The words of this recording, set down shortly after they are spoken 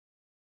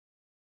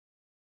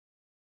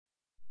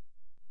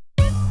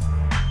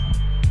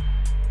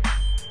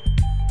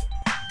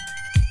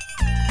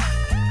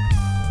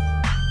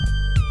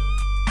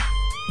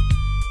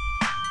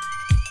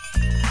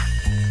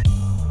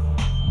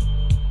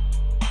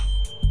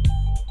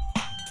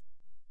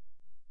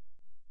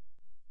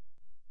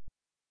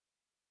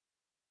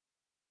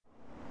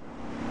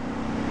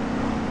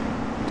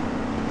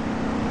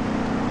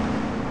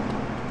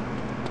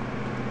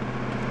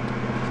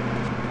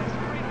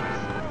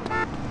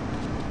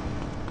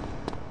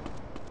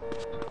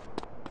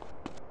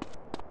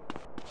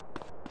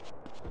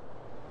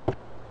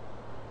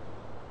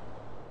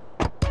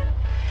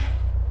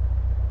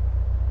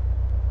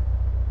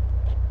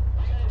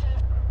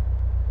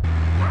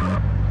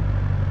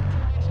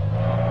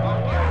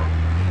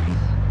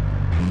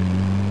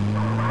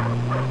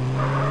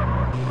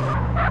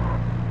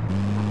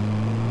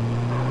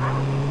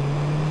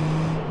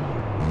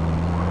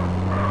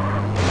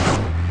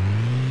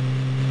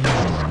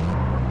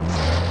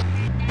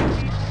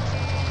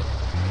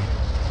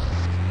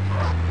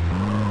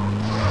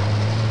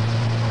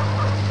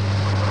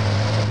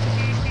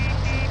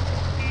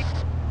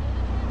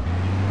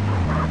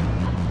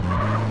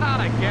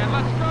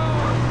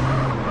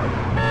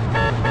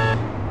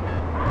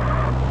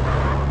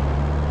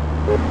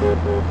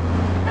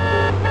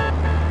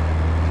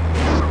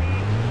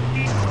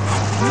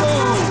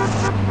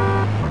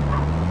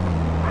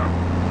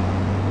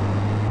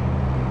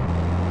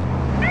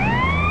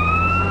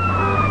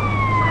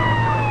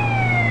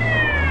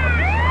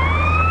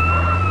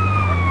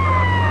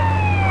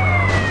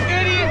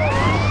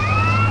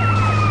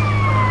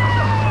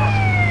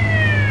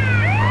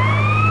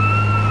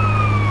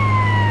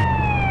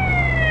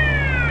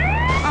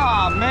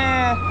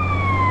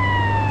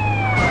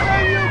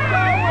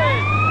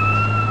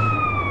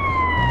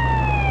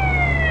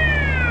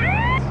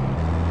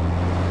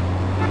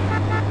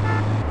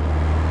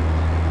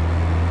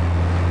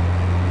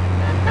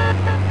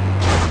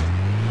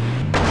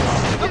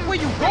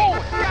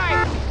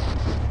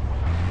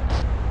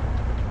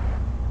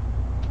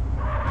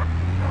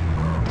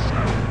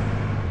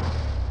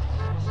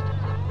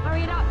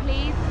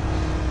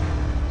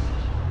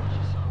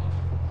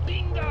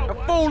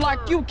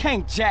Like you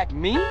can't jack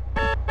me.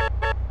 I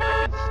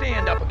can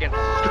stand up against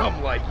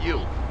scum like you.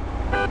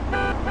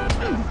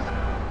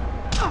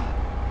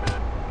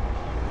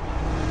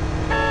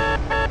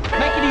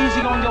 Make it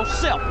easy on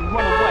yourself and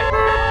run away.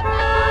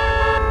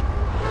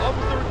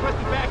 Officer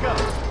requesting backup.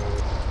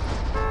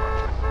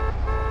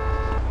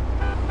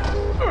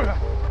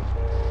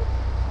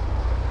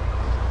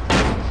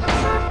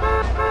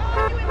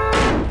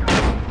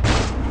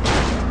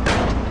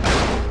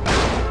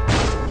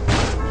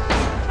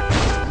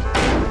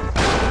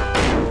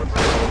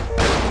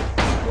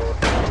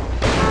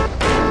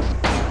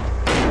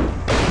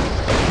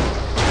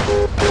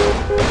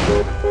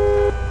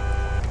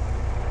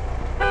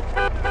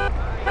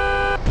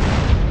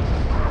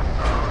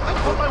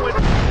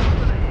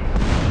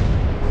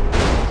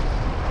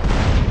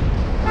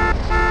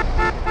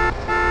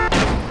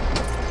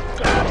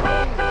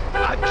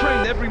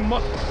 Every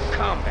muscle for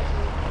combat.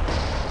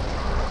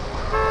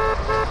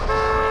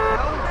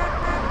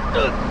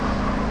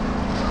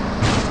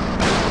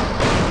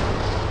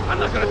 I'm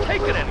not gonna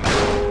take it anymore.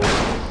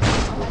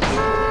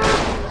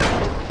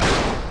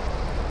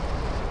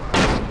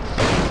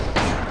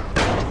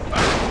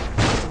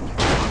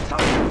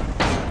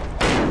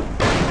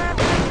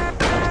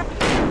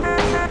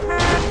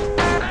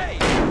 Hey!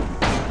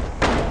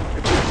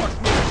 If you push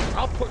me,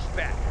 I'll push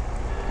back.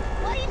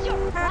 What is your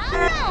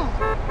problem?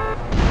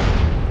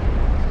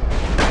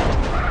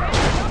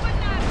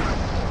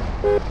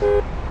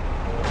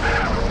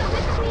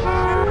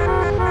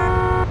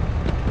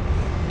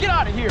 Get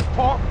out of here,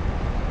 punk!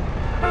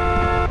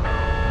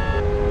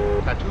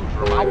 Tattoos I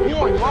remind me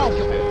warn you, I don't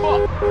give a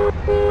fuck!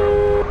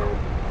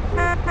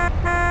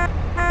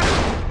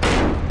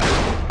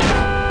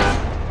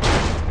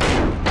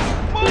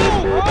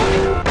 Move, huh?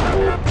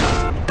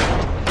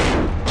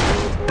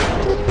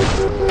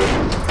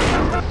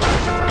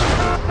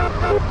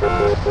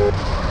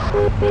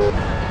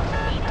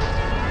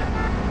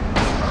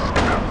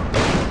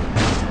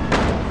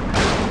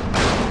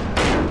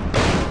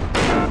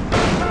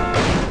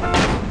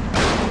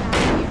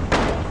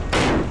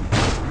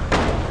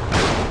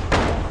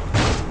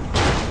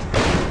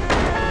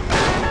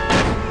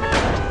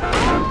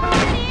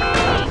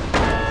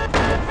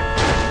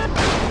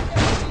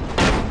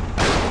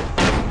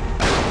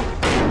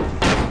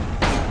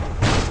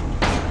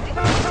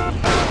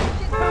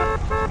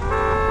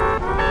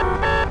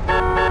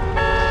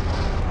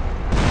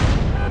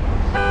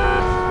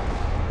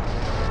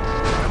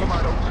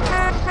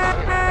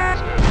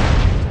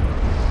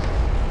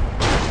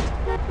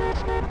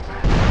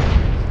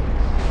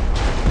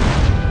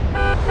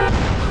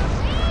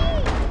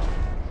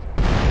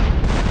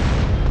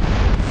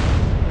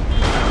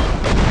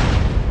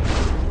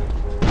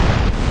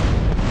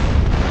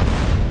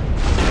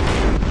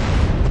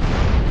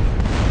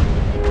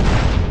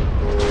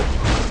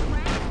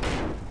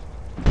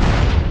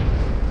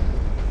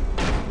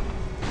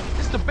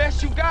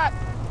 You got?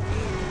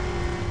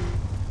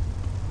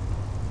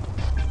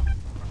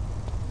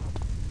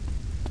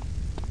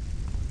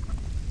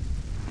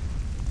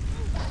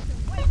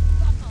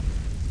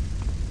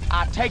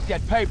 I take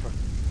that paper.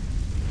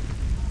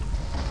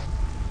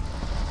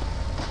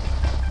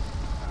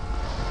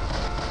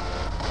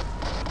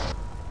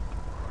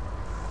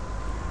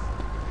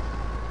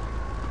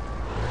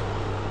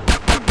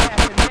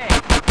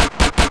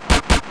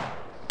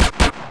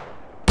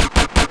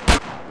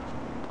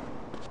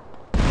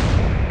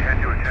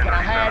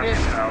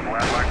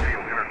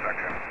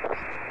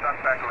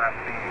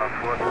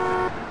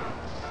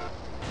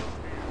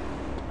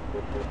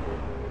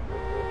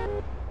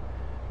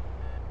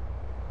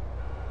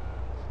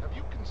 Have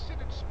you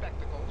considered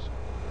spectacles?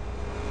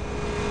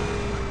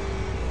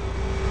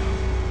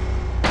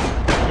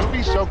 You'll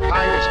be so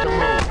kind as to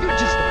move. You're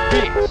just a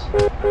bitch.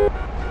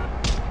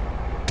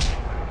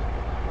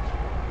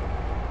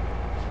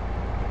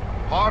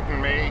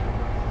 Pardon me.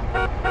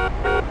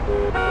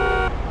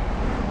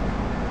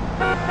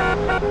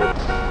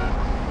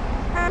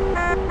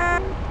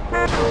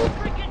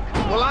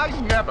 Well, I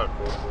never.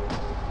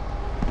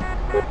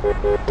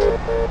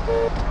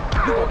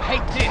 You gon'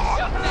 hate this.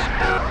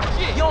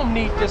 You don't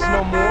need this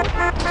no more.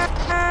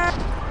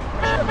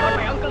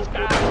 My uncle's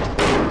car.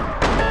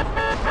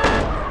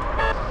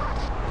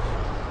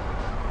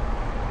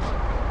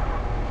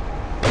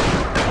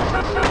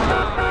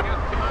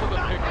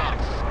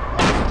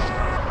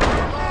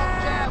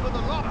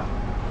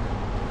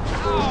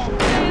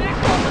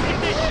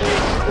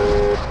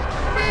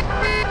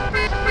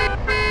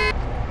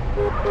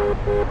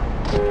 My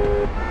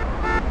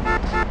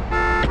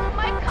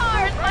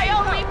car's my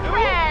only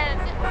friend.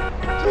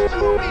 Just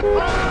you and me,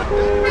 punk.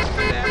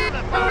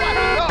 Let my wife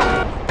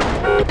alone.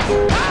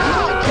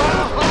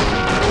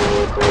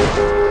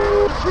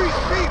 Retreat,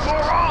 speed,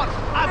 moron!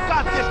 I've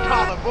got this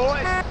collar,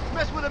 boys.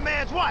 Mess with a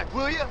man's wife,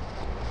 will you?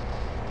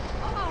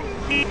 I don't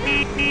need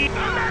no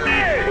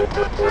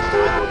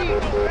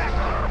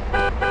backup.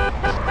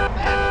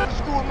 That's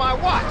for screwing my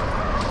wife.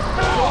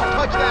 Don't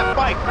touch that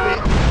bike,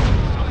 bitch.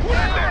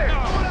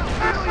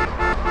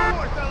 Hold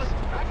on, fellas.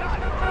 I got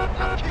it.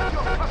 I'll kick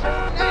your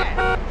customer in the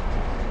ass.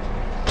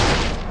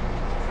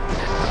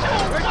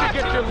 Where'd you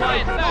get your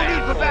life? No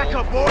need for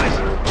backup, boys.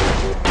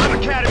 I'm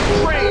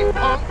academy trained,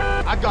 punk.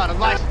 I got a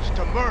license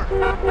to murder.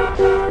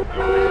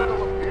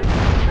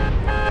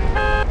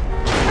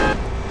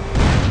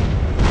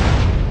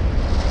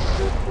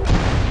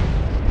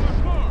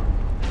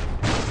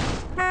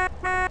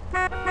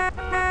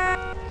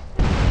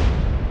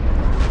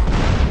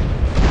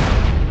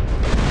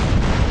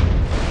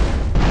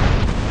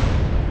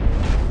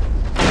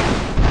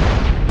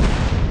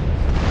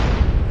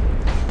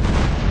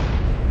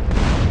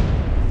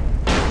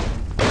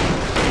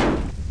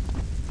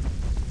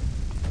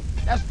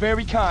 That's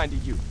very kind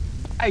of you.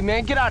 Hey,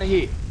 man, get out of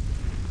here.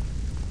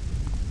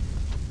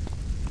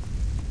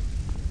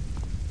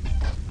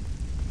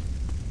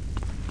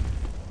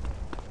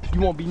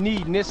 You won't be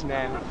needing this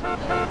now.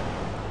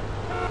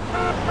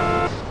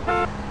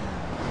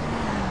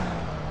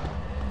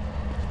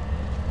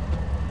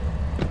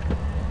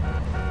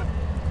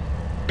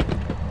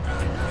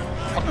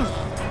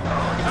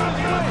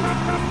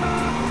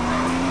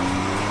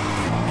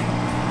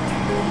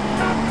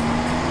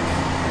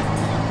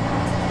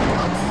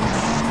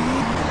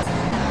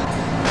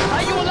 How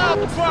you allowed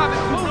the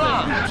private move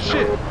on?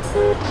 Shit.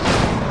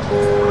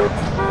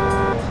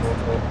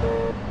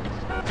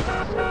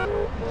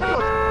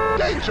 You're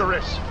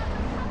dangerous.